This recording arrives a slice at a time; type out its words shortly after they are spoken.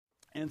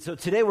And so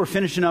today we're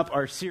finishing up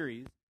our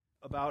series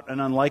about an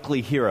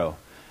unlikely hero.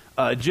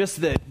 Just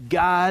that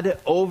God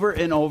over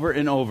and over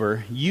and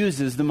over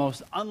uses the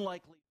most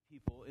unlikely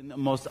people in the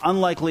most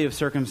unlikely of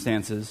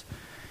circumstances,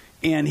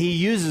 and he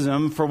uses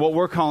them for what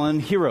we're calling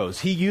heroes.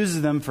 He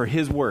uses them for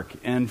his work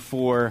and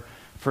for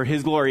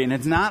his glory. And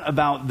it's not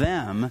about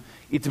them,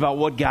 it's about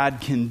what God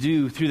can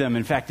do through them.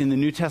 In fact, in the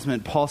New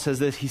Testament, Paul says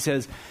this. He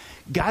says,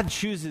 God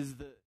chooses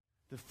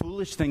the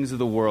foolish things of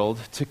the world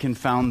to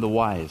confound the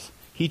wise.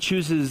 He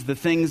chooses the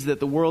things that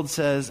the world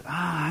says,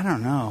 I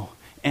don't know.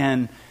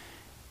 And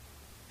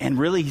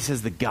really, he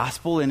says the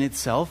gospel in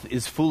itself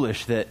is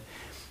foolish,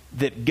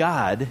 that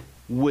God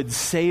would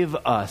save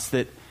us,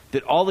 that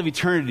all of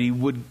eternity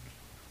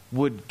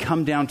would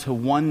come down to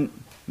one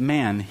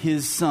man,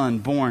 his son,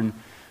 born,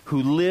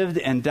 who lived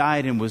and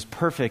died and was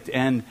perfect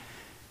and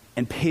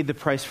paid the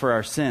price for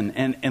our sin.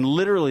 And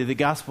literally, the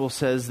gospel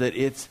says that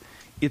it's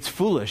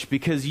foolish,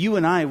 because you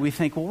and I, we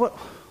think, well,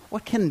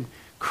 what can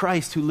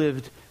Christ, who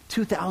lived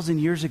 2,000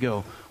 years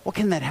ago, what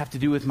can that have to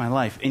do with my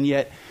life? And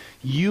yet,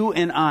 you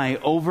and I,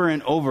 over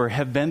and over,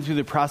 have been through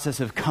the process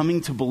of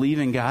coming to believe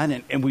in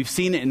God, and we've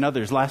seen it in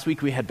others. Last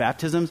week, we had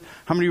baptisms.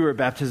 How many of you were at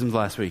baptisms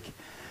last week?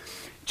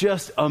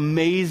 Just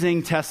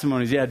amazing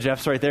testimonies. Yeah,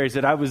 Jeff's right there. He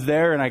said, I was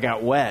there and I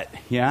got wet.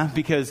 Yeah,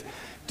 because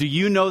do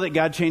you know that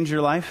God changed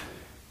your life?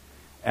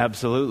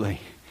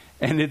 Absolutely.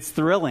 And it's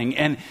thrilling.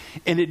 And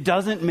it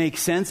doesn't make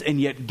sense,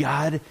 and yet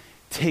God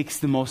takes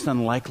the most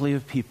unlikely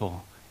of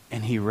people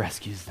and he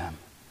rescues them.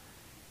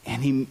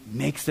 And he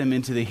makes them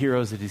into the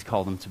heroes that he's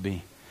called them to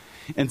be.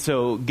 And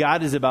so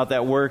God is about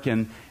that work,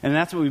 and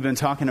that's what we've been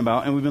talking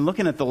about. And we've been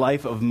looking at the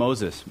life of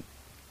Moses,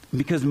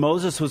 because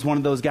Moses was one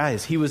of those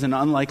guys. He was an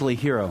unlikely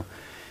hero.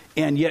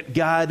 And yet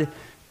God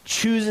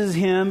chooses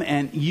him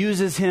and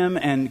uses him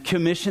and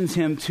commissions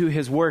him to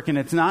his work. And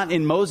it's not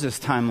in Moses'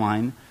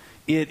 timeline.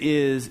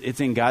 It's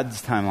in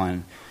God's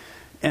timeline.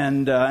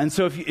 And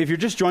so if you're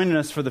just joining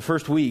us for the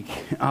first week,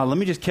 let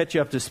me just catch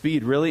you up to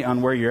speed really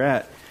on where you're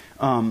at.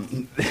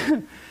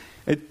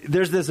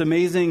 There's this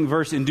amazing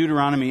verse in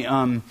Deuteronomy.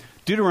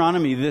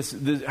 Deuteronomy,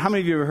 how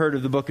many of you have heard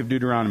of the book of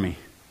Deuteronomy?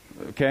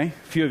 Okay,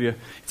 a few of you.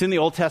 It's in the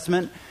Old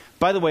Testament.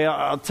 By the way,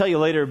 I'll tell you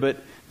later, but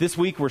this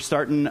week we're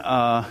starting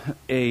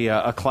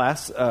a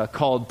class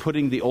called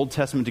Putting the Old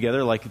Testament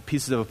Together, like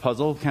pieces of a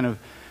puzzle, kind of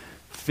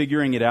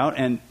figuring it out.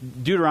 And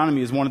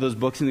Deuteronomy is one of those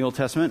books in the Old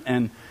Testament.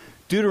 And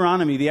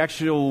Deuteronomy, the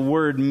actual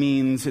word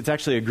means, it's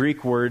actually a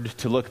Greek word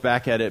to look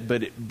back at it,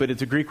 but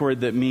it's a Greek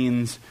word that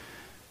means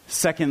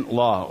second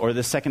law, or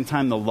the second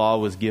time the law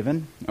was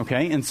given.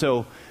 Okay, and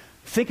so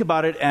think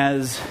about it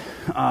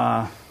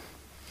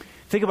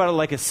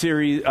like a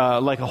series,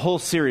 like a whole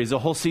series, a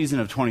whole season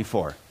of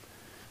 24.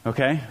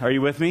 Okay, are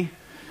you with me?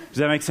 Does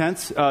that make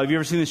sense? Have you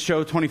ever seen this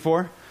show,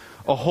 24?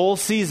 A whole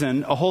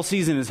season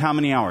is how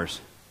many hours?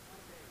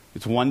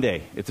 It's one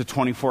day. It's a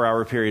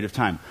 24-hour period of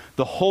time.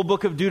 The whole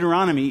book of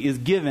Deuteronomy is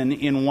given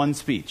in one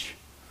speech.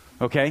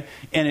 Okay,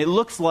 and it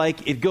looks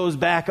like it goes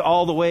back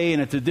all the way,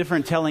 and it's a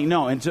different telling.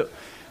 No, and so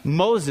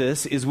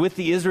Moses is with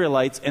the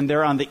Israelites, and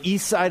they're on the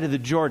east side of the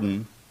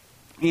Jordan,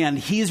 and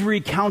he's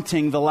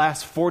recounting the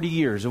last 40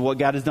 years of what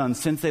God has done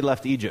since they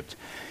left Egypt.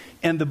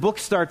 And the book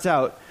starts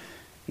out,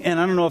 and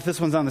I don't know if this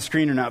one's on the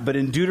screen or not, but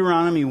in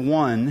Deuteronomy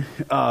 1,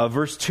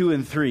 verse 2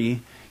 and 3,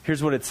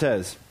 here's what it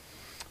says.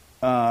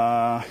 We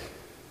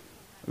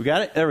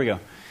got it? There we go.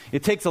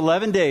 It takes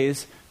 11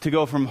 days to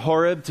go from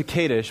Horeb to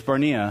Kadesh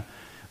Barnea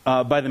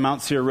by the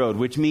Mount Seir road,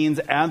 which means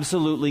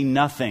absolutely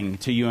nothing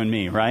to you and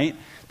me, right?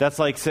 That's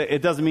like,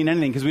 it doesn't mean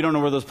anything because we don't know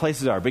where those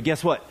places are. But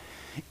guess what?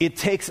 It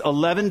takes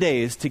 11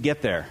 days to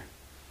get there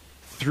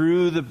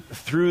through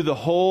the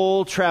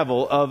whole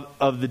travel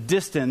of the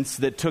distance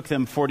that took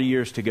them 40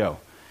 years to go.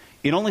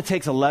 It only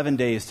takes 11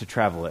 days to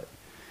travel it.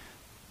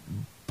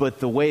 But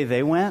the way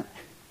they went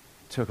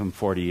took them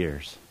 40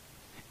 years.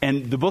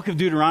 And the book of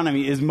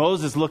Deuteronomy is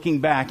Moses looking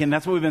back, and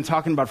that's what we've been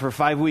talking about for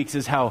 5 weeks,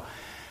 is how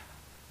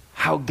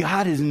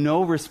God is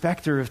no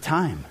respecter of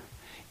time.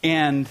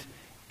 And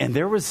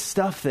there was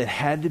stuff that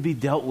had to be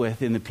dealt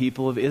with in the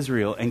people of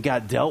Israel and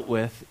got dealt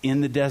with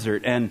in the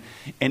desert. And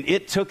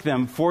it took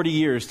them 40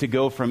 years to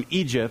go from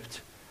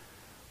Egypt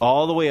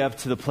all the way up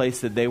to the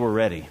place that they were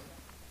ready.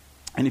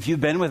 And if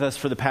you've been with us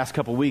for the past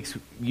couple weeks,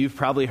 you've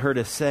probably heard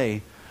us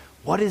say,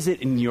 what is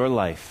it in your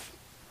life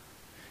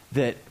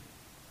that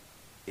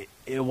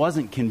it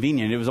wasn't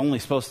convenient? It was only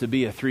supposed to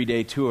be a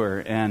 3-day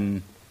tour,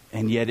 and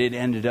yet it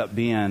ended up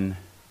being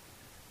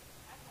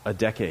a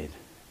decade.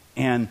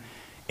 And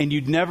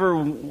you'd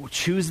never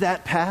choose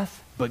that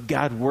path, but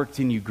God worked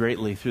in you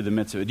greatly through the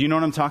midst of it. Do you know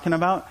what I'm talking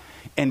about?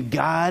 And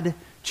God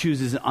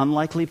chooses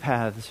unlikely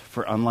paths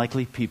for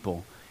unlikely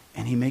people,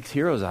 and he makes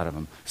heroes out of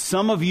them.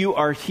 Some of you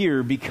are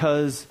here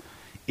because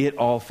it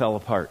all fell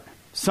apart.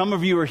 Some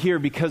of you are here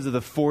because of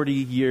the 40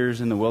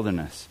 years in the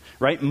wilderness,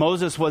 right?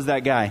 Moses was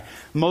that guy.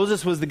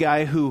 Moses was the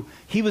guy who,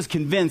 he was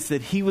convinced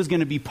that he was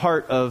going to be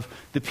part of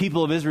the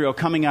people of Israel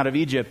coming out of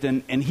Egypt,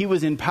 and he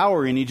was in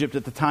power in Egypt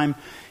at the time.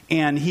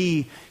 And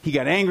he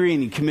got angry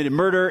and he committed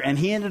murder, and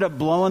he ended up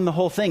blowing the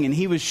whole thing. And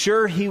he was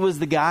sure he was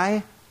the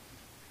guy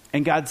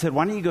And God said,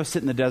 why don't you go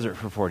sit in the desert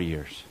for 40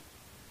 years?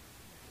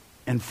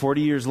 And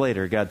 40 years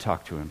later, God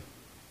talked to him.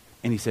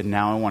 And he said,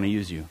 now I want to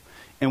use you.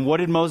 And what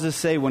did Moses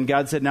say when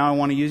God said, now I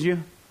want to use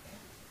you?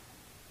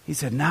 He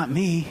said, not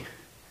me.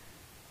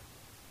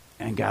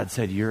 And God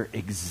said, you're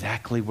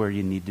exactly where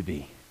you need to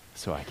be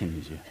so I can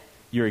use you.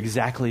 You're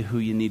exactly who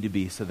you need to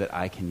be so that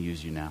I can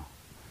use you now.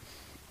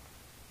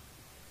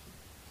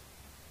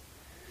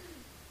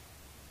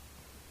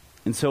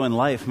 And so in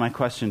life, my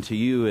question to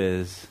you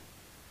is,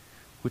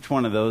 which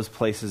one of those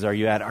places are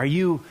you at? Are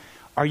you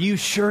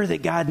sure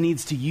that God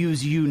needs to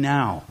use you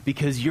now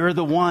because you're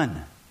the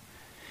one?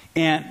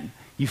 And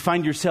you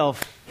find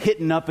yourself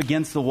hitting up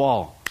against the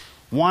wall,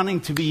 wanting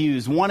to be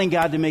used, wanting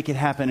God to make it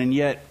happen, and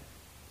yet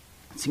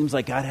it seems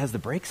like God has the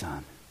brakes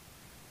on.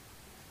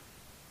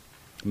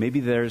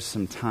 Maybe there's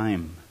some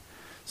time,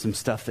 some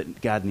stuff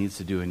that God needs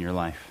to do in your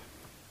life.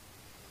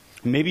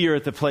 Maybe you're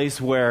at the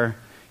place where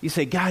you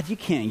say, God, you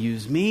can't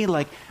use me.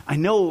 Like, I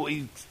know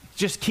it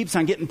just keeps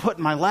on getting put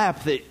in my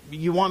lap that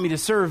you want me to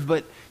serve,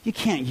 but you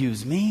can't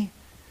use me.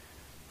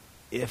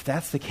 If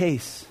that's the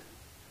case,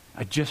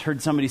 I just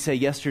heard somebody say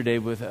yesterday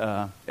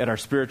at our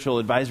spiritual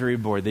advisory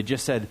board, they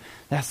just said,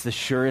 that's the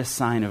surest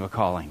sign of a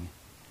calling.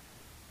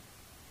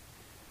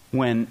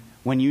 When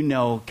you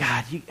know,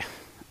 God, you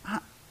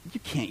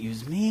can't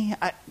use me.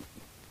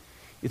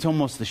 It's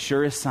almost the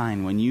surest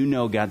sign when you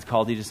know God's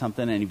called you to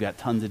something and you've got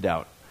tons of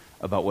doubt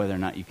about whether or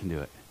not you can do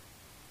it.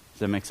 Does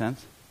that make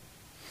sense?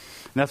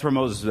 And that's where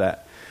Moses is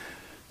at.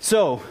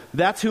 So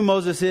that's who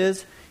Moses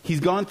is.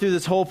 He's gone through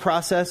this whole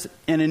process.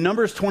 And in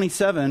Numbers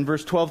 27,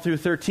 verse 12 through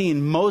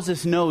 13,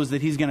 Moses knows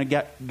that he's going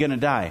to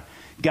die.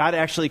 God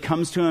actually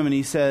comes to him and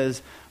he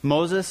says,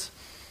 Moses,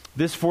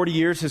 this 40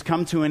 years has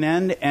come to an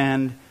end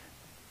and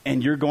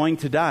you're going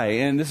to die.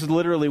 And this is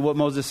literally what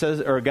Moses says,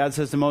 or God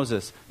says to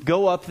Moses,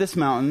 go up this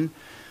mountain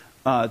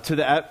to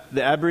the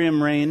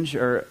Abraham range,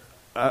 or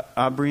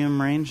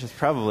Abraham range? It's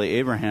probably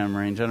Abraham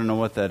range. I don't know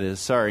what that is.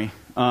 Sorry.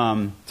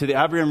 To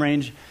the Abraham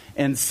range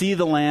and see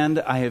the land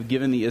I have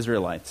given the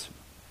Israelites.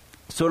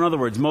 So in other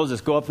words, Moses,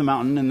 go up the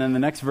mountain. And then the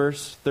next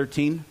verse,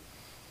 13.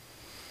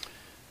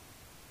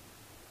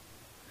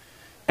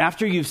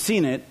 After you've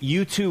seen it,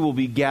 you too will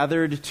be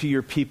gathered to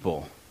your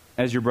people,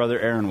 as your brother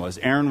Aaron was.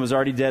 Aaron was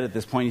already dead at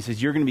this point. He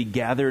says, you're going to be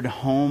gathered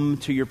home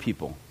to your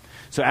people.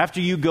 So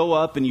after you go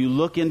up and you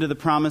look into the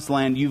promised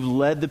land, you've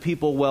led the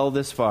people well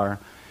this far,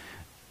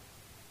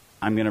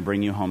 I'm going to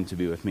bring you home to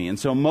be with me. And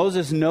so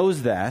Moses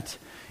knows that,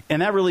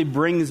 and that really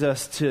brings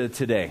us to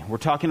today. We're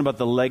talking about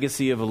the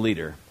legacy of a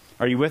leader.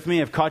 Are you with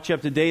me? I've caught you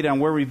up to date on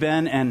where we've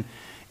been, and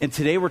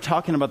today we're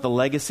talking about the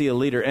legacy of a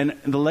leader. And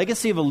the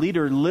legacy of a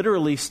leader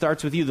literally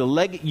starts with you.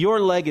 Your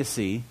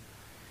legacy,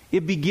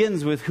 it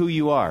begins with who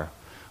you are.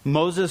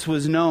 Moses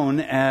was known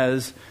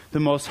as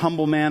the most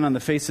humble man on the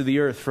face of the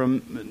earth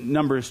from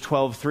Numbers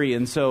 12:3.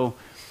 And so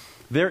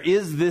there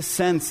is this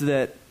sense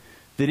that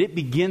it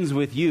begins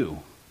with you.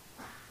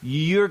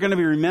 You're going to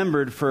be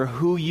remembered for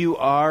who you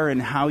are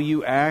and how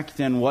you act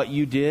and what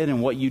you did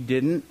and what you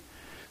didn't.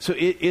 So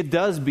it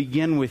does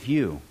begin with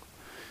you.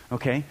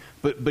 Okay?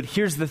 But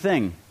here's the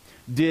thing.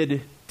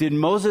 Did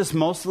Moses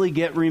mostly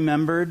get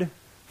remembered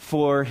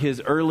for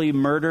his early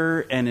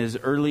murder and his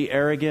early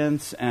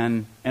arrogance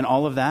and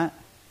all of that?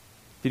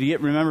 Did he get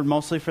remembered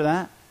mostly for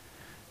that?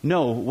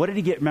 No. What did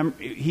he get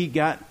remembered? He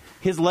got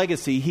his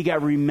legacy. He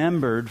got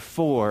remembered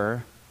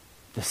for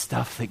the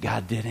stuff that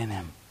God did in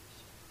him.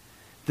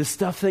 The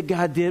stuff that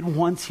God did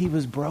once he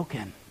was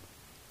broken.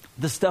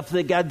 The stuff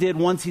that God did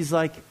once he's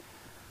like,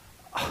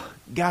 oh,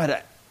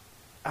 God,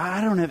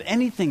 I don't have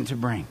anything to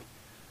bring.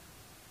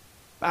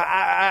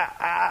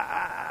 I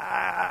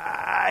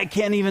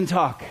can't even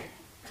talk.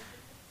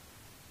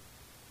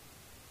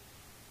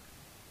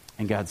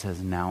 And God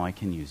says, now I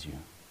can use you.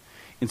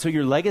 And so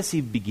your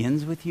legacy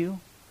begins with you,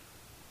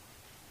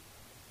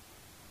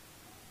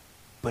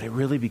 but it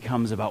really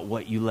becomes about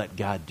what you let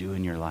God do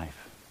in your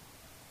life.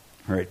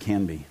 Or it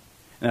can be.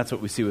 And that's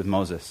what we see with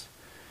Moses.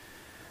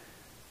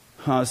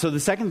 So the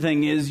second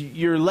thing is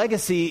your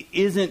legacy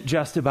isn't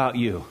just about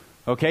you.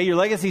 Okay? Your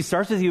legacy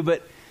starts with you,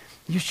 but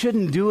you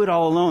shouldn't do it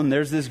all alone.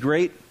 There's this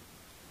great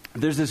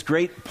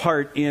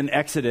part in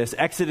Exodus.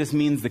 Exodus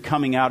means the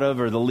coming out of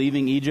or the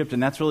leaving Egypt,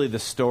 and that's really the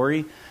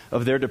story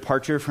of their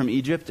departure from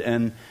Egypt.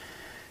 And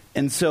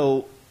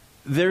so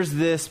there's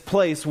this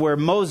place where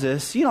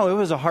Moses, it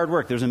was a hard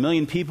work. There's 1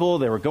 million people.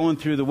 They were going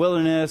through the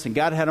wilderness, and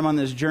God had them on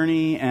this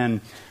journey,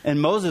 and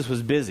Moses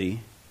was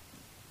busy.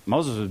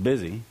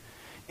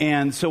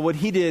 And so what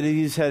he did,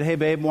 he said, hey,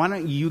 babe, why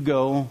don't you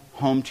go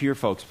home to your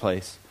folks'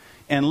 place?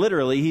 And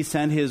literally, he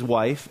sent his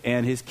wife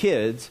and his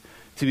kids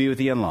to be with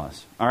the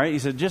in-laws. All right? He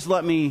said, just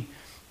let me,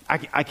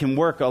 I can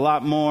work a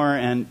lot more,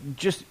 and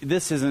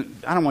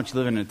I don't want you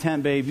living in a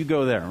tent, babe. You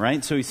go there,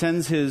 right? So he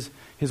sends his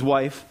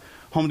wife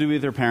home to be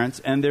with her parents.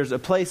 And there's a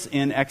place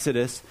in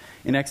Exodus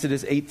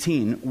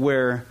 18,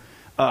 where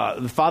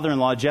the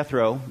father-in-law,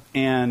 Jethro,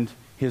 and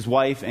his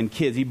wife and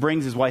kids, he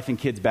brings his wife and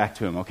kids back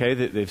to him, okay?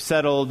 They've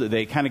settled.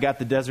 They kind of got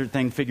the desert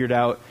thing figured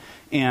out.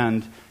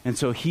 And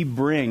so he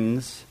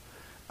brings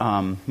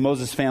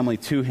Moses' family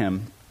to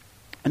him.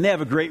 And they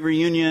have a great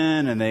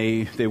reunion, and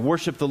they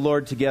worship the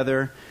Lord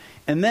together.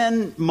 And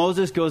then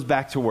Moses goes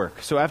back to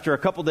work. So after a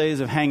couple days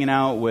of hanging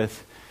out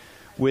with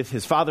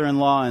his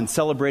father-in-law and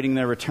celebrating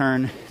their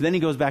return, then he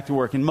goes back to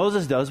work. And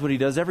Moses does what he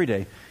does every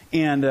day.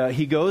 And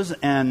he goes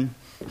and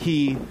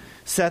he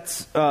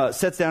sets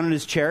down in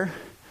his chair.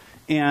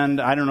 And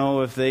I don't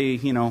know if they,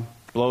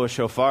 blow a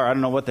shofar. I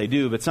don't know what they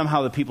do, but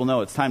somehow the people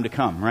know it's time to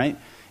come, right?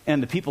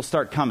 And the people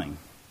start coming.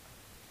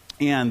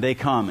 And they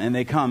come, and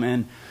they come.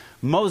 And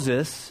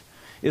Moses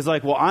is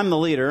like, well, I'm the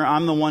leader.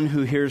 I'm the one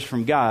who hears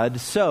from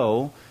God.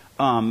 So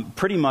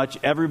pretty much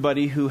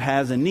everybody who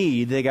has a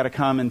need, they got to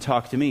come and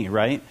talk to me,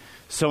 right?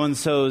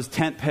 So-and-so's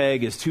tent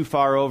peg is too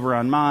far over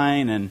on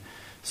mine, and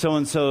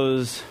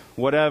so-and-so's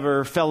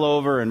whatever fell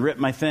over and ripped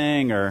my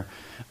thing, or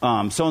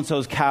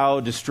so-and-so's cow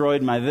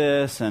destroyed my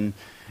this.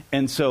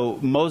 And so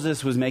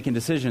Moses was making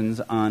decisions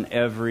on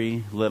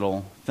every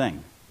little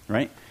thing,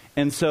 right?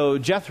 And so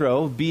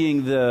Jethro,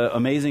 being the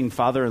amazing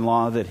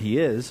father-in-law that he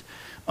is,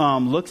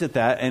 looks at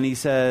that and he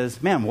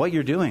says, man, what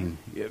you're doing,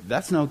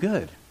 that's no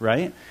good,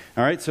 right?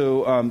 All right,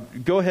 so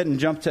go ahead and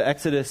jump to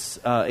Exodus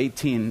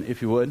 18,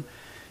 if you would.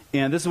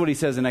 And this is what he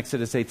says in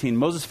Exodus 18.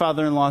 Moses'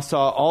 father-in-law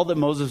saw all that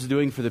Moses was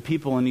doing for the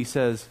people, and he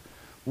says,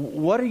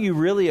 what are you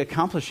really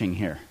accomplishing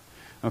here?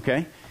 Okay?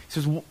 He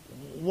says,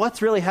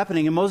 what's really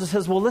happening? And Moses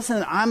says, well,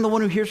 listen, I'm the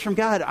one who hears from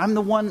God. I'm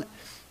the one,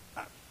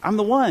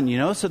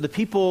 so the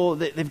people,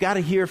 they've got to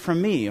hear from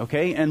me,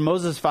 okay? And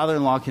Moses'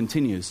 father-in-law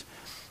continues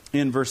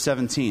in verse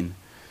 17.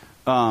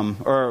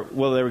 There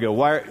we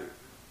go.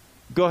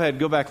 Go ahead,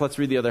 go back, let's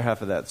read the other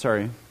half of that,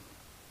 sorry.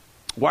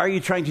 Why are you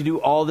trying to do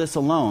all this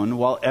alone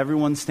while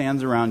everyone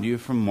stands around you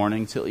from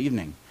morning till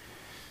evening?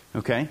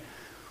 Okay?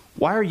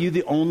 Why are you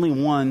the only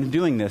one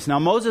doing this? Now,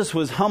 Moses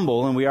was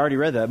humble, and we already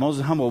read that. Moses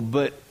was humble,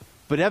 but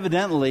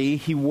evidently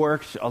he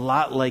worked a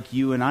lot like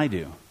you and I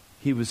do.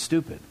 He was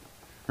stupid,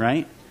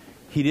 right?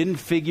 He didn't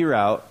figure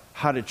out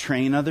how to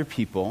train other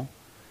people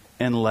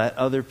and let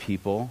other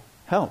people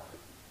help,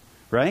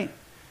 right?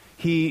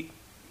 He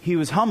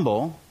was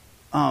humble,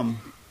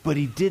 but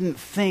he didn't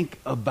think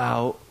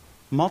about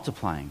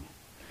multiplying.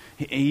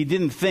 He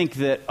didn't think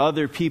that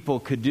other people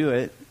could do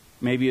it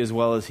maybe as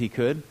well as he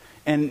could.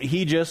 And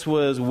he just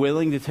was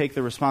willing to take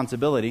the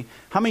responsibility.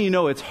 How many of you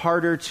know it's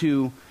harder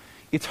to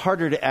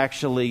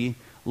actually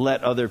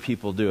let other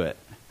people do it?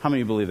 How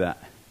many of you believe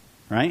that?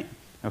 Right?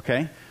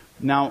 Okay.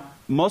 Now,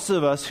 most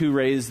of us who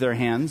raise their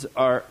hands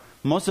are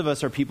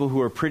people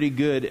who are pretty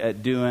good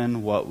at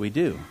doing what we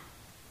do.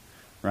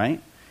 Right?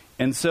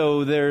 And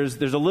so there's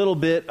a little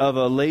bit of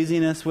a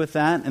laziness with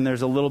that, and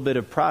there's a little bit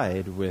of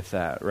pride with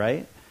that,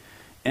 right?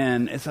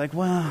 And it's like,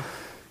 well,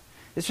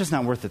 it's just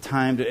not worth the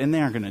time, and they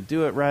aren't going to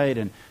do it right,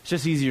 and it's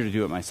just easier to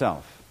do it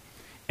myself.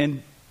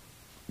 And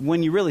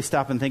when you really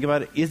stop and think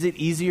about it, is it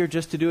easier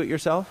just to do it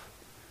yourself?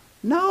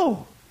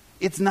 No,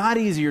 it's not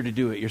easier to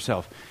do it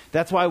yourself.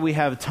 That's why we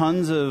have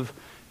tons of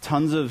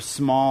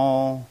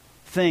small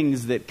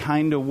things that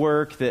kind of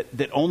work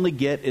that only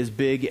get as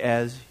big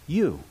as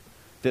you,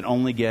 that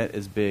only get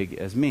as big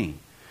as me.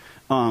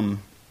 So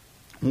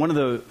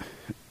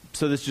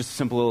this is just a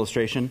simple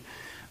illustration.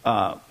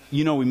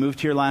 We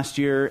moved here last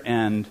year,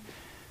 and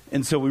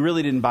so we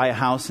really didn't buy a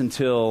house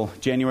until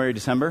January,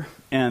 December.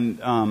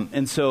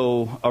 And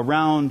so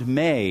around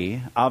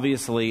May,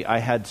 obviously, I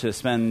had to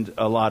spend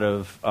a lot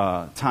of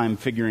time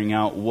figuring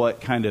out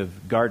what kind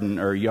of garden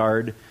or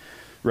yard,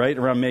 right?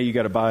 Around May, you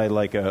got to buy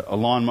like a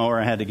lawnmower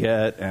I had to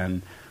get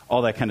and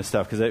all that kind of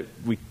stuff. Because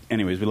we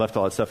left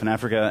all that stuff in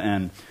Africa.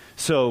 And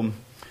so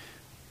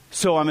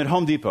I'm at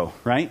Home Depot,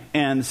 right?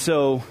 And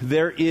so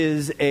there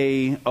is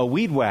a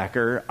weed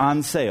whacker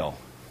on sale,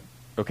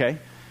 okay?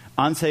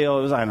 On sale,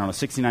 it was,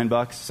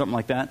 $69, something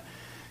like that.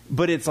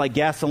 But it's like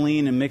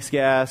gasoline and mixed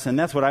gas, and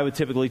that's what I would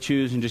typically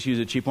choose and just use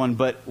a cheap one.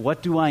 But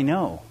what do I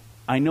know?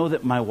 I know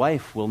that my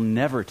wife will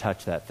never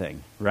touch that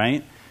thing,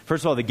 right?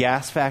 First of all, the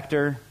gas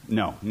factor,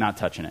 no, not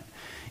touching it.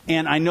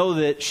 And I know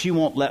that she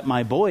won't let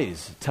my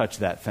boys touch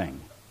that thing,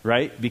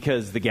 right?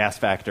 Because the gas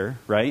factor,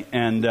 right?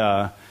 And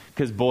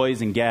because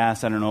boys and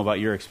gas, I don't know about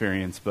your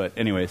experience, but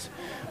anyways.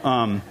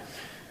 So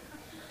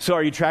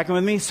are you tracking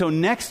with me? So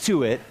next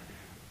to it,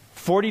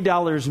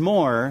 $40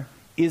 more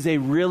is a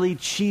really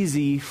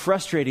cheesy,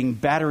 frustrating,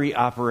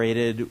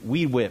 battery-operated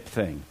weed whip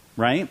thing,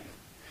 right?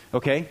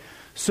 Okay?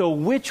 So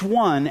which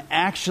one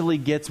actually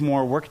gets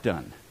more work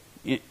done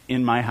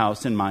in my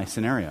house, in my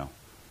scenario?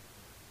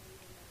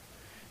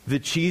 The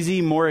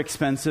cheesy, more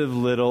expensive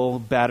little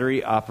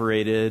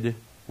battery-operated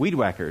weed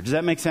whacker. Does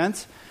that make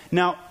sense?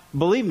 Now,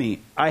 believe me,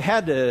 I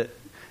had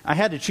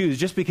to choose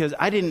just because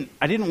I didn't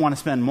want to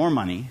spend more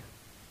money,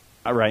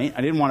 right?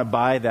 I didn't want to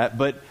buy that,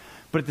 but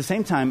at the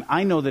same time,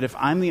 I know that if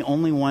I'm the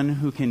only one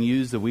who can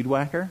use the weed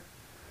whacker,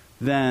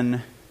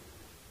 then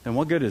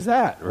what good is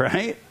that,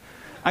 right?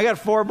 I got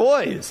 4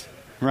 boys,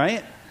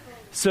 right?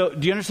 So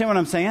do you understand what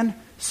I'm saying?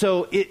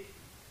 So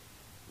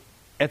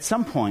at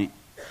some point,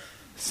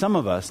 some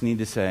of us need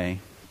to say,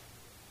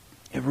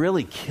 it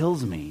really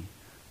kills me,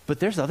 but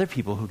there's other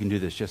people who can do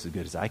this just as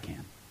good as I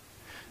can.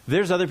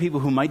 There's other people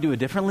who might do it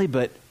differently,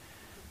 but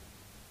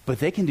but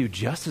they can do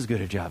just as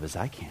good a job as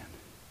I can.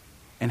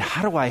 And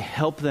how do I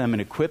help them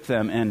and equip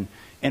them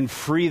and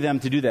free them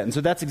to do that? And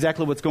so that's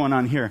exactly what's going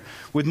on here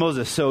with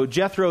Moses. So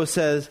Jethro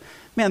says,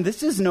 man,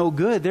 this is no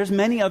good. There's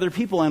many other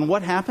people. And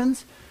what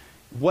happens?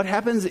 What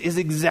happens is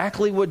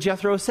exactly what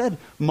Jethro said.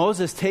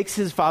 Moses takes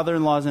his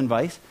father-in-law's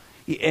advice,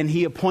 and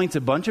he appoints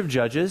a bunch of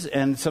judges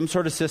and some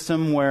sort of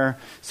system where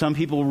some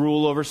people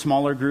rule over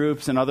smaller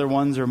groups and other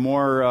ones are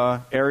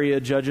more area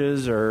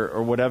judges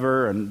or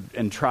whatever,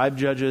 and tribe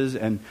judges.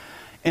 And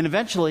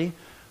eventually,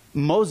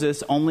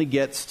 Moses only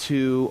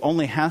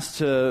has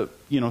to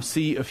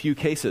see a few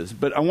cases.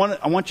 But I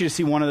want you to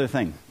see one other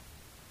thing.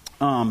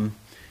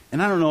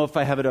 And I don't know if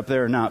I have it up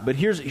there or not, but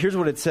here's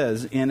what it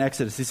says in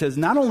Exodus. He says,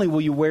 not only will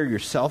you wear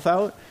yourself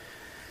out,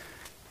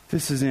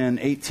 this is in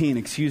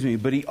 18,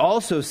 but he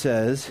also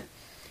says,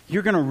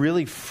 you're going to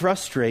really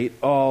frustrate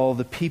all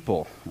the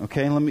people.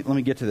 Okay, let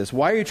me get to this.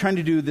 Why are you trying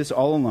to do this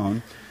all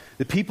alone?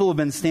 The people have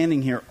been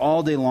standing here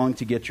all day long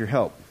to get your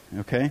help.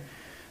 Okay,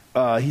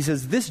 he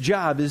says, this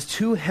job is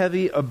too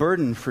heavy a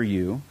burden for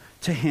you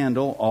to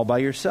handle all by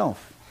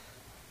yourself.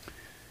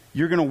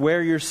 You're going to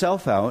wear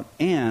yourself out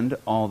and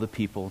all the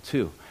people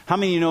too. How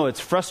many of you know it's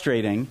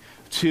frustrating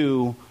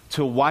to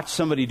watch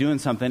somebody doing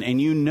something and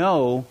you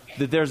know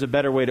that there's a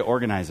better way to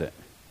organize it?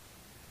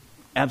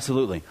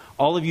 Absolutely.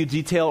 All of you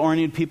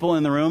detail-oriented people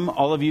in the room,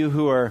 all of you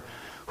who are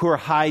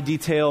high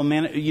detail,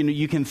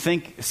 you can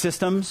think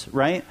systems,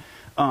 right?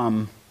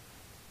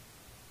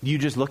 You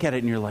just look at it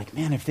and you're like,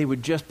 man, if they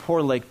would just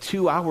pour like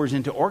 2 hours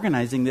into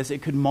organizing this,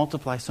 it could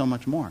multiply so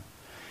much more.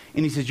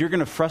 And he says, you're going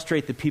to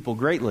frustrate the people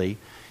greatly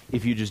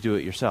if you just do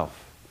it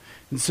yourself.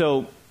 And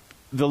so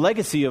the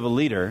legacy of a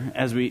leader,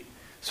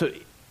 so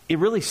it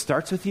really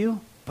starts with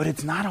you, but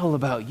it's not all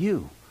about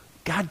you.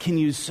 God can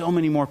use so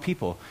many more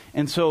people.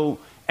 And so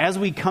as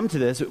we come to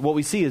this, what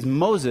we see is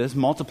Moses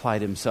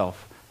multiplied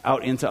himself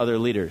out into other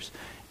leaders.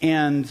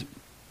 And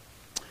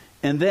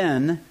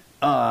then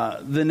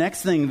the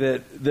next thing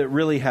that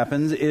really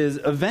happens is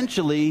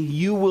eventually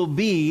you will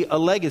be a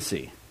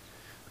legacy.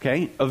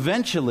 Okay?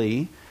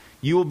 Eventually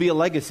you will be a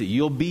legacy.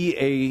 You'll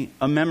be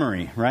a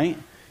memory, right?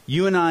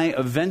 You and I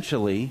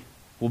eventually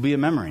will be a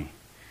memory.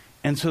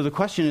 And so the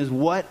question is,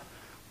 what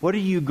are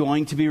you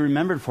going to be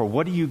remembered for?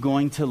 What are you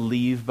going to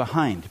leave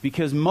behind?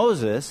 Because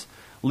Moses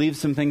leaves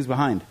some things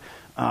behind.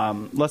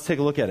 Let's take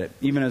a look at it,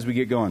 even as we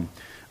get going.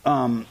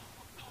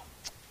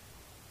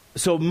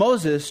 So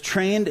Moses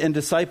trained and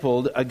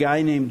discipled a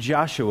guy named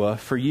Joshua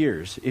for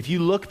years. If you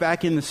look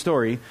back in the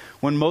story,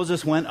 when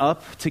Moses went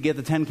up to get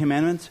the 10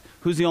 Commandments,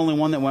 who's the only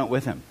one that went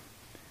with him?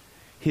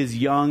 His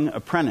young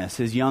apprentice,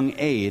 his young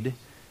aide,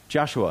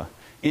 Joshua.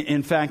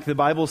 In fact, the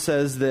Bible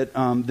says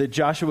that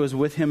Joshua was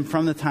with him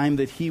from the time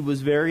that he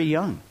was very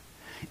young.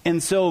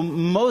 And so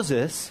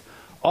Moses,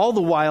 all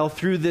the while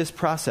through this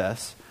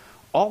process,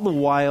 all the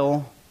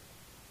while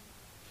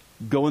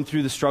going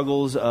through the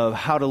struggles of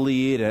how to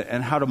lead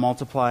and how to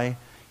multiply,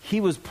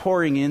 he was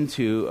pouring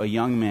into a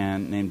young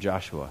man named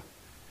Joshua.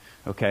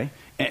 Okay?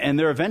 And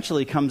there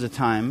eventually comes a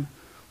time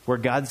where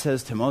God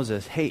says to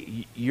Moses,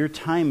 hey, your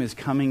time is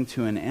coming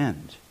to an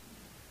end.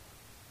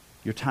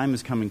 Your time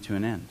is coming to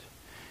an end.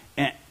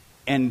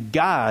 And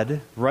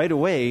God, right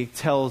away,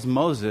 tells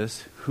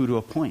Moses who to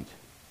appoint.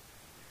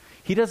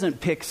 He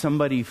doesn't pick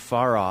somebody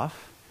far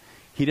off.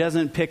 He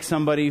doesn't pick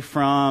somebody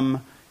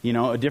from,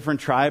 a different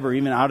tribe or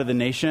even out of the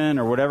nation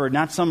or whatever.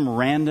 Not some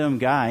random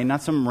guy,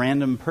 not some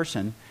random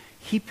person.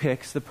 He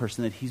picks the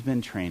person that he's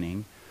been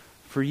training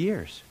for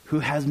years, who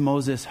has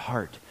Moses'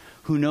 heart,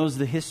 who knows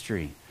the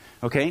history.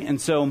 Okay? And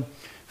so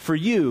for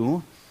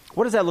you,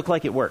 what does that look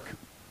like at work?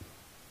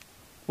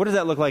 What does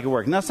that look like at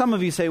work? Now, some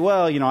of you say,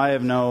 well, I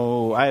have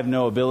no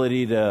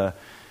ability to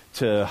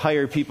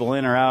hire people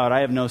in or out.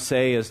 I have no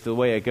say as to the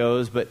way it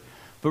goes. But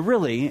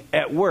really,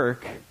 at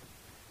work,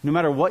 no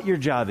matter what your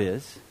job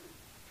is,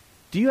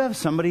 do you have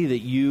somebody that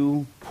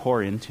you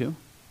pour into?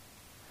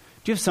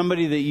 Do you have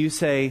somebody that you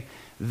say,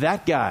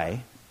 that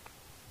guy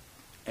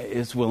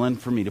is willing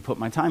for me to put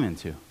my time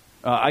into?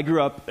 I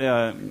grew up,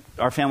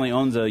 our family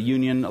owns a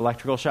union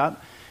electrical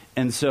shop.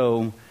 And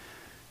so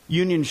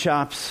union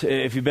shops,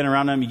 if you've been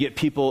around them, you get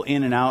people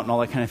in and out and all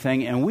that kind of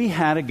thing. And we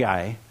had a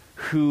guy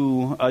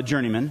a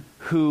journeyman,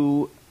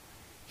 who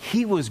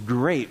he was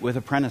great with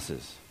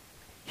apprentices.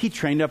 He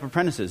trained up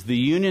apprentices. The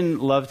union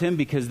loved him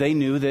because they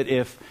knew that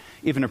if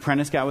an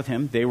apprentice got with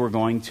him, they were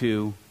going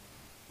to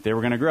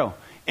grow.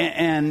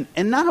 And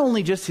not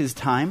only just his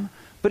time,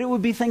 but it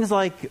would be things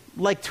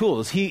like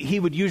tools. He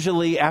would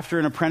usually, after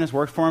an apprentice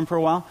worked for him for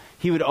a while,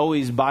 he would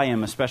always buy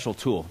him a special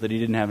tool that he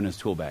didn't have in his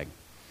tool bag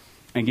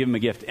and give him a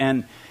gift.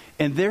 And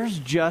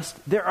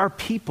there are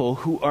people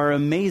who are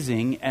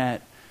amazing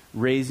at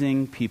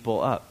raising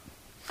people up.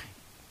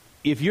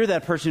 If you're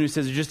that person who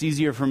says it's just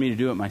easier for me to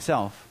do it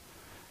myself,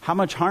 how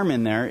much harm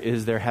in there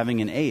is there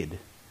having an aide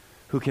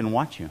who can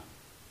watch you?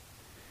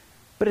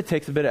 But it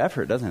takes a bit of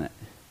effort, doesn't it?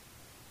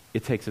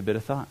 It takes a bit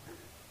of thought.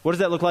 What does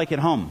that look like at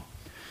home?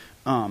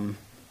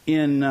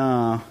 In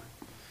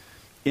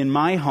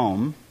my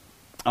home,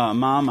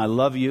 Mom, I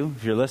love you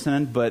if you're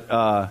listening,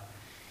 but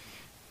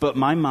But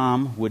my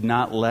mom would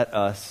not let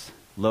us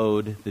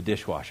load the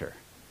dishwasher,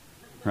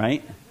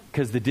 right?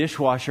 Because the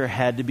dishwasher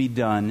had to be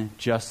done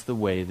just the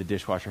way the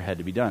dishwasher had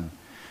to be done.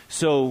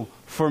 So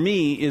for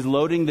me, is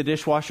loading the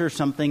dishwasher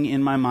something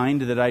in my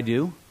mind that I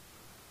do?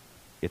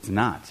 It's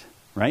not,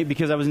 right?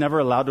 Because I was never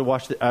allowed to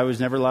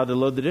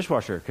load the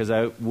dishwasher because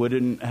I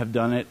wouldn't have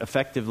done it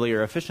effectively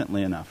or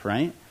efficiently enough,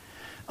 right?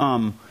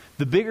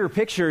 The bigger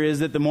picture is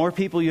that the more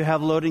people you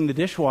have loading the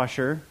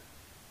dishwasher,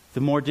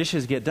 the more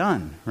dishes get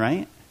done,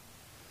 right?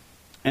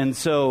 And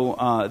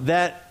so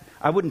that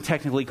I wouldn't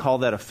technically call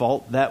that a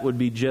fault. That would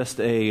be just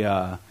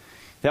a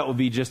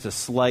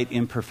slight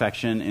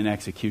imperfection in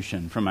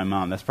execution from my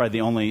mom. That's probably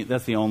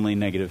the only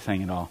negative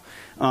thing at all.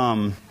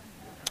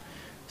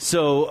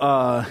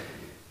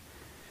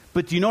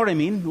 But do you know what I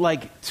mean?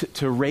 Like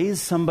to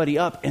raise somebody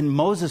up, and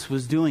Moses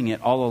was doing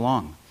it all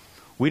along.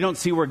 We don't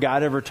see where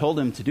God ever told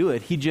him to do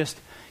it.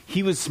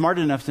 He was smart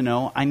enough to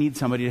know, I need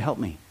somebody to help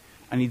me.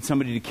 I need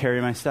somebody to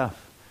carry my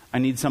stuff. I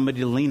need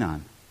somebody to lean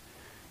on.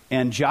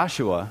 And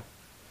Joshua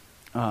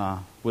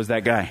was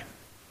that guy.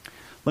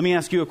 Let me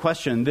ask you a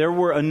question. There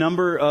were a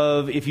number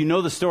of, if you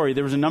know the story,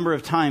 there was a number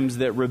of times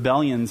that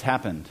rebellions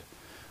happened.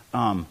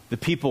 The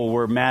people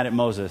were mad at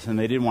Moses and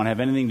they didn't want to have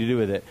anything to do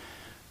with it.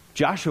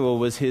 Joshua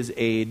was his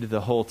aide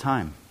the whole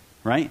time,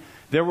 right?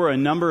 There were a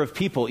number of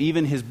people,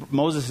 even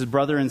Moses'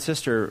 brother and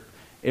sister,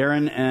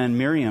 Aaron and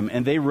Miriam,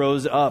 and they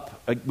rose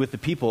up with the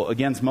people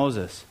against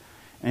Moses.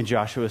 And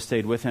Joshua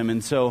stayed with him.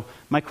 And so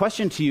my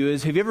question to you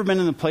is, have you ever been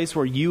in a place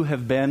where you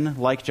have been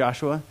like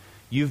Joshua?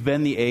 You've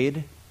been the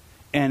aide?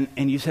 And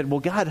you said,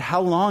 well, God,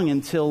 how long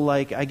until,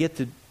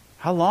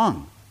 how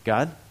long,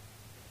 God?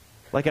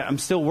 Like, I'm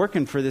still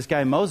working for this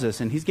guy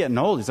Moses, and he's getting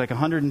old. He's like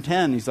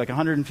 110. He's like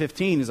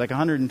 115. He's like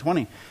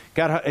 120.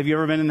 God, have you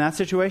ever been in that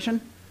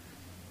situation?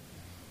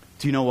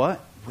 Do you know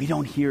what? We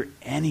don't hear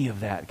any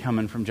of that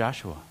coming from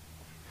Joshua.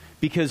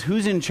 Because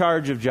who's in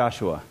charge of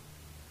Joshua?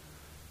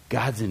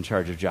 God's in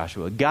charge of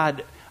Joshua.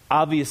 Joshua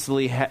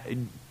obviously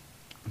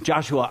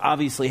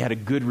had a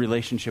good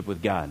relationship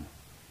with God.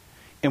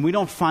 And we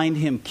don't find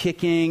him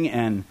kicking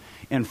and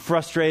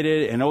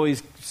frustrated and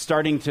always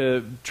trying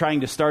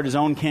to start his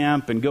own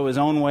camp and go his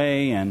own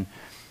way. And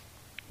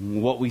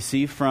what we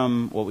see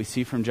from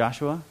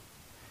Joshua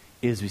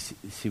is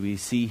we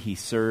see he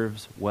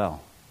serves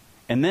well.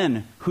 And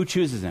then who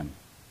chooses him?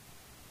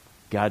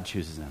 God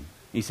chooses him.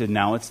 He said,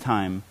 now it's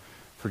time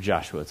for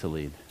Joshua to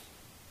lead.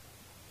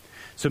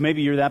 So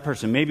maybe you're that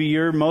person. Maybe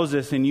you're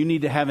Moses and you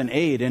need to have an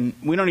aide. And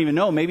we don't even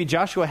know. Maybe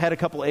Joshua had a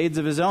couple aides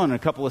of his own, a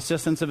couple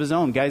assistants of his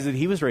own, guys that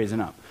he was raising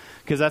up.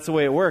 Because that's the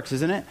way it works,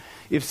 isn't it?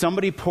 If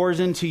somebody pours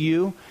into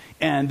you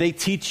and they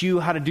teach you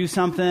how to do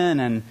something,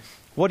 and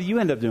what do you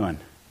end up doing?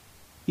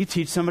 You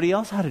teach somebody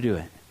else how to do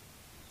it.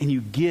 And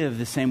you give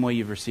the same way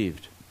you've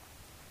received.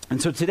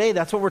 And so today,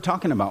 that's what we're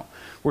talking about.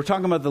 We're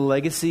talking about the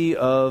legacy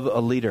of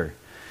a leader.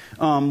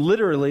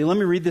 Literally, let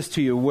me read this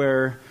to you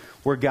where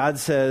God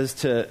says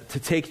to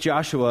take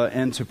Joshua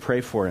and to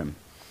pray for him.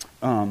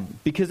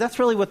 Because that's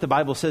really what the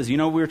Bible says. You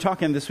know, we were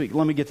talking this week.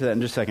 Let me get to that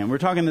in just a second. We were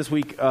talking this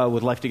week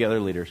with Life Together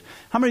leaders.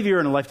 How many of you are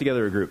in a Life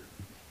Together group?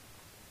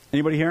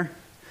 Anybody here?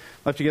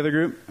 Life Together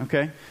group?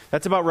 Okay.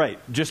 That's about right.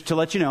 Just to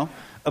let you know,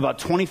 about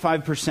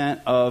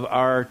 25% of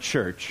our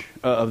church,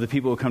 of the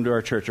people who come to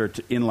our church, are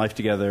in Life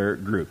Together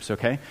groups,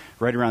 okay?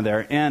 Right around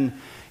there. And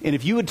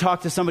if you would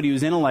talk to somebody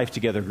who's in a Life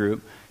Together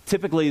group,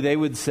 typically they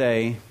would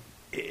say,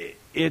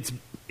 it's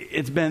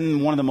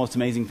been one of the most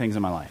amazing things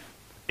in my life.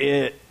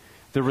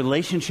 The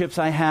relationships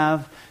I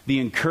have,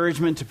 the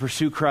encouragement to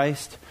pursue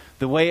Christ,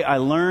 the way I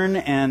learn,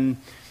 and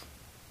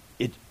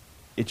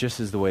it just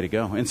is the way to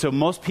go. And so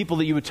most people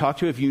that you would talk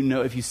to, if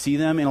you see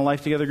them in a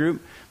Life Together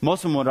group,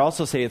 most of them would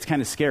also say it's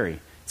kind of scary.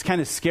 It's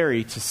kind of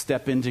scary to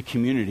step into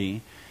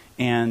community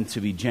and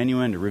to be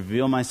genuine, to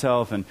reveal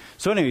myself. And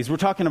so anyways, we're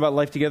talking about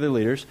Life Together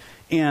leaders.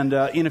 And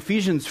in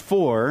Ephesians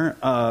 4,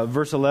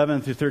 verse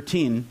 11 through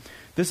 13,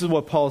 this is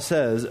what Paul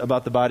says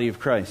about the body of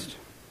Christ.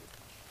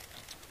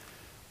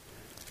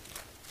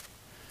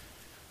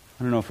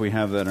 I don't know if we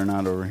have that or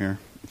not over here.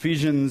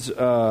 Ephesians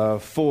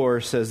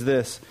 4 says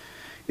this.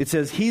 It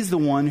says, he's the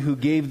one who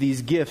gave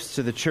these gifts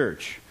to the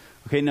church.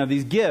 Okay, now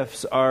these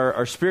gifts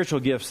are spiritual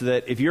gifts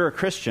that if you're a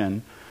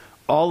Christian,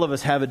 all of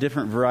us have a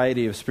different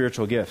variety of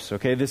spiritual gifts.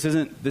 Okay, this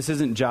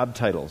isn't job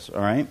titles, all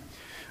right?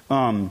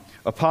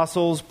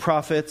 Apostles,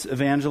 prophets,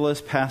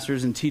 evangelists,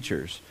 pastors, and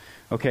teachers.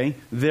 Okay,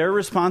 their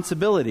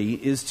responsibility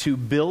is to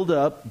build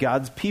up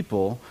God's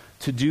people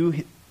to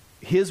do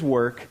his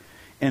work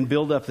and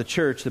build up the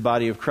church, the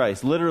body of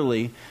Christ.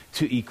 Literally,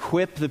 to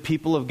equip the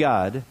people of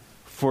God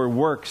for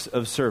works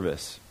of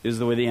service, is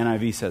the way the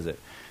NIV says it.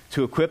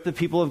 To equip the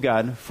people of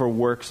God for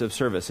works of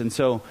service. And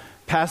so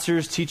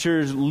pastors,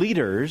 teachers,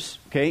 leaders,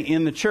 okay,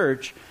 in the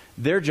church,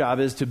 their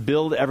job is to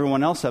build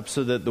everyone else up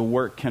so that the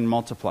work can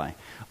multiply.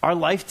 Our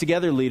Life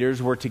Together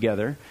leaders work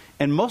together,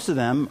 and most of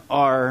them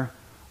are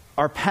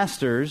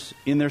pastors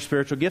in their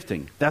spiritual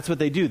gifting. That's what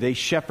they do. They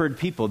shepherd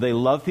people. They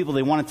love people.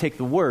 They want to take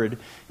the word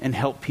and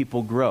help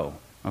people grow.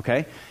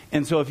 Okay?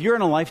 And so if you're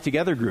in a Life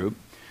Together group,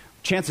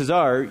 chances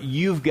are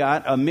you've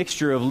got a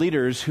mixture of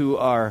leaders who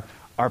are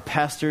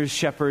pastors,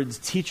 shepherds,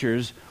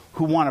 teachers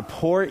who want to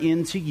pour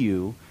into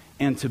you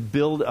and to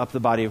build up the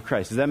body of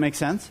Christ. Does that make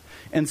sense?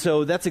 And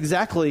so that's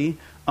exactly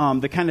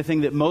the kind of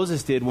thing that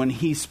Moses did when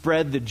he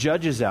spread the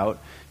judges out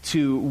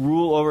to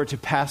rule over, to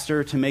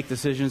pastor, to make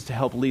decisions, to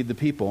help lead the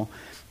people.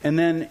 And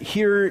then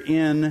here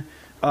in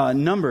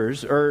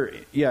Numbers,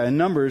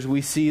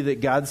 we see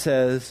that God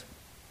says,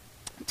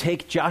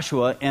 take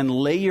Joshua and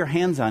lay your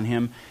hands on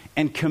him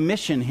and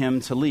commission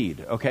him to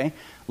lead, okay?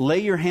 Lay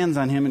your hands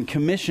on him and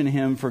commission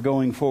him for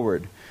going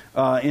forward.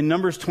 In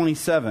Numbers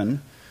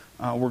 27,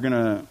 we're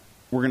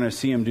gonna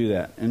see him do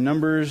that. In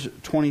Numbers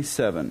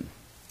 27,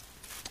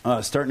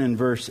 starting in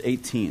verse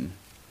 18.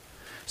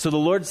 So the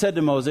Lord said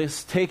to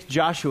Moses, take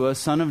Joshua,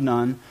 son of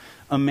Nun,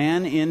 a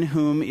man in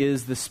whom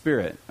is the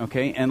Spirit,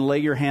 okay, and lay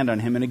your hand on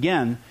him. And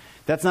again,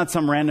 that's not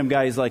some random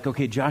guy who's like,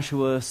 okay,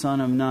 Joshua,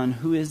 son of Nun,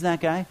 who is that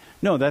guy?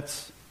 No,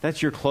 that's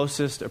your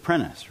closest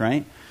apprentice,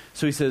 right?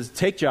 So he says,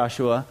 take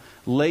Joshua,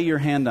 lay your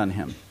hand on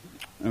him,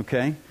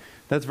 okay?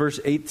 That's verse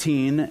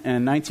 18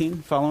 and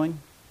 19 following.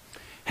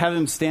 Have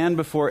him stand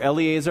before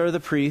Eleazar the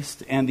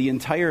priest and the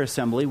entire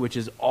assembly, which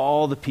is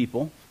all the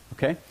people,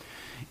 okay?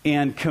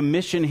 And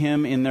commission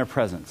him in their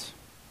presence.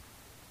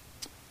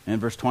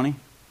 And verse 20.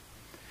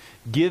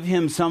 Give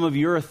him some of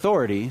your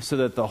authority so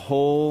that the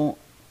whole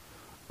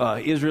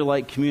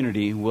Israelite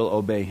community will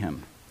obey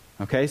him.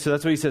 Okay, so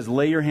that's what he says,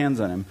 lay your hands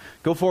on him.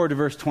 Go forward to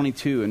verse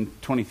 22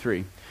 and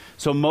 23.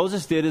 So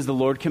Moses did as the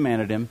Lord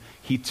commanded him.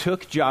 He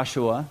took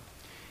Joshua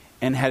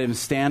and had him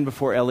stand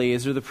before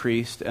Eleazar the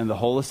priest and the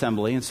whole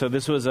assembly. And so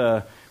this was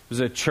a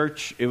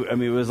church. It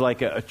was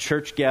like a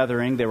church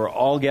gathering. They were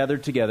all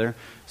gathered together.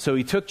 So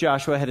he took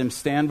Joshua, had him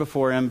stand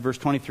before him, verse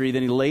 23.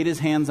 Then he laid his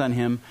hands on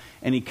him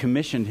and he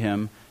commissioned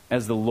him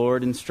as the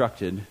Lord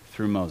instructed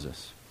through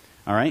Moses.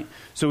 All right?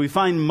 So we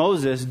find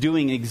Moses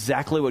doing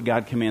exactly what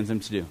God commands him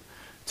to do.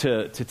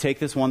 To take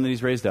this one that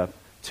he's raised up,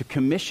 to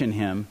commission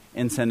him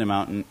and send him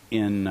out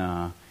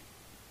in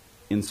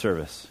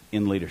service,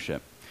 in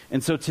leadership.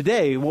 And so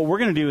today, what we're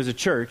going to do as a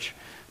church,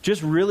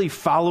 just really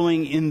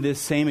following in this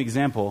same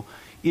example,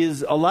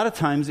 is a lot of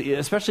times,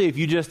 especially if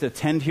you just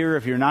attend here,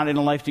 if you're not in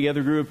a Life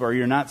Together group or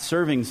you're not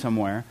serving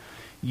somewhere,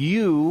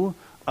 you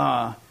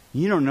don't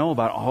know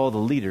about all the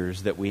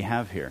leaders that we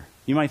have here.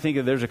 You might think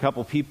that there's a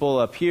couple people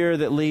up here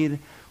that lead.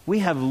 We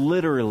have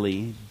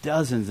literally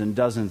dozens and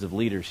dozens of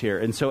leaders here.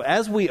 And so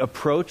as we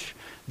approach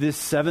this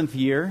 7th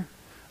year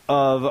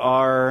of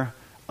our,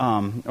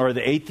 or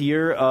the 8th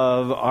year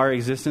of our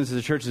existence as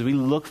a church, as we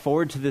look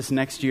forward to this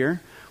next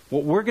year,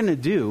 what we're going to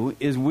do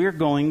is we're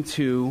going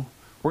to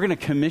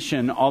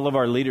commission all of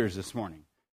our leaders this morning.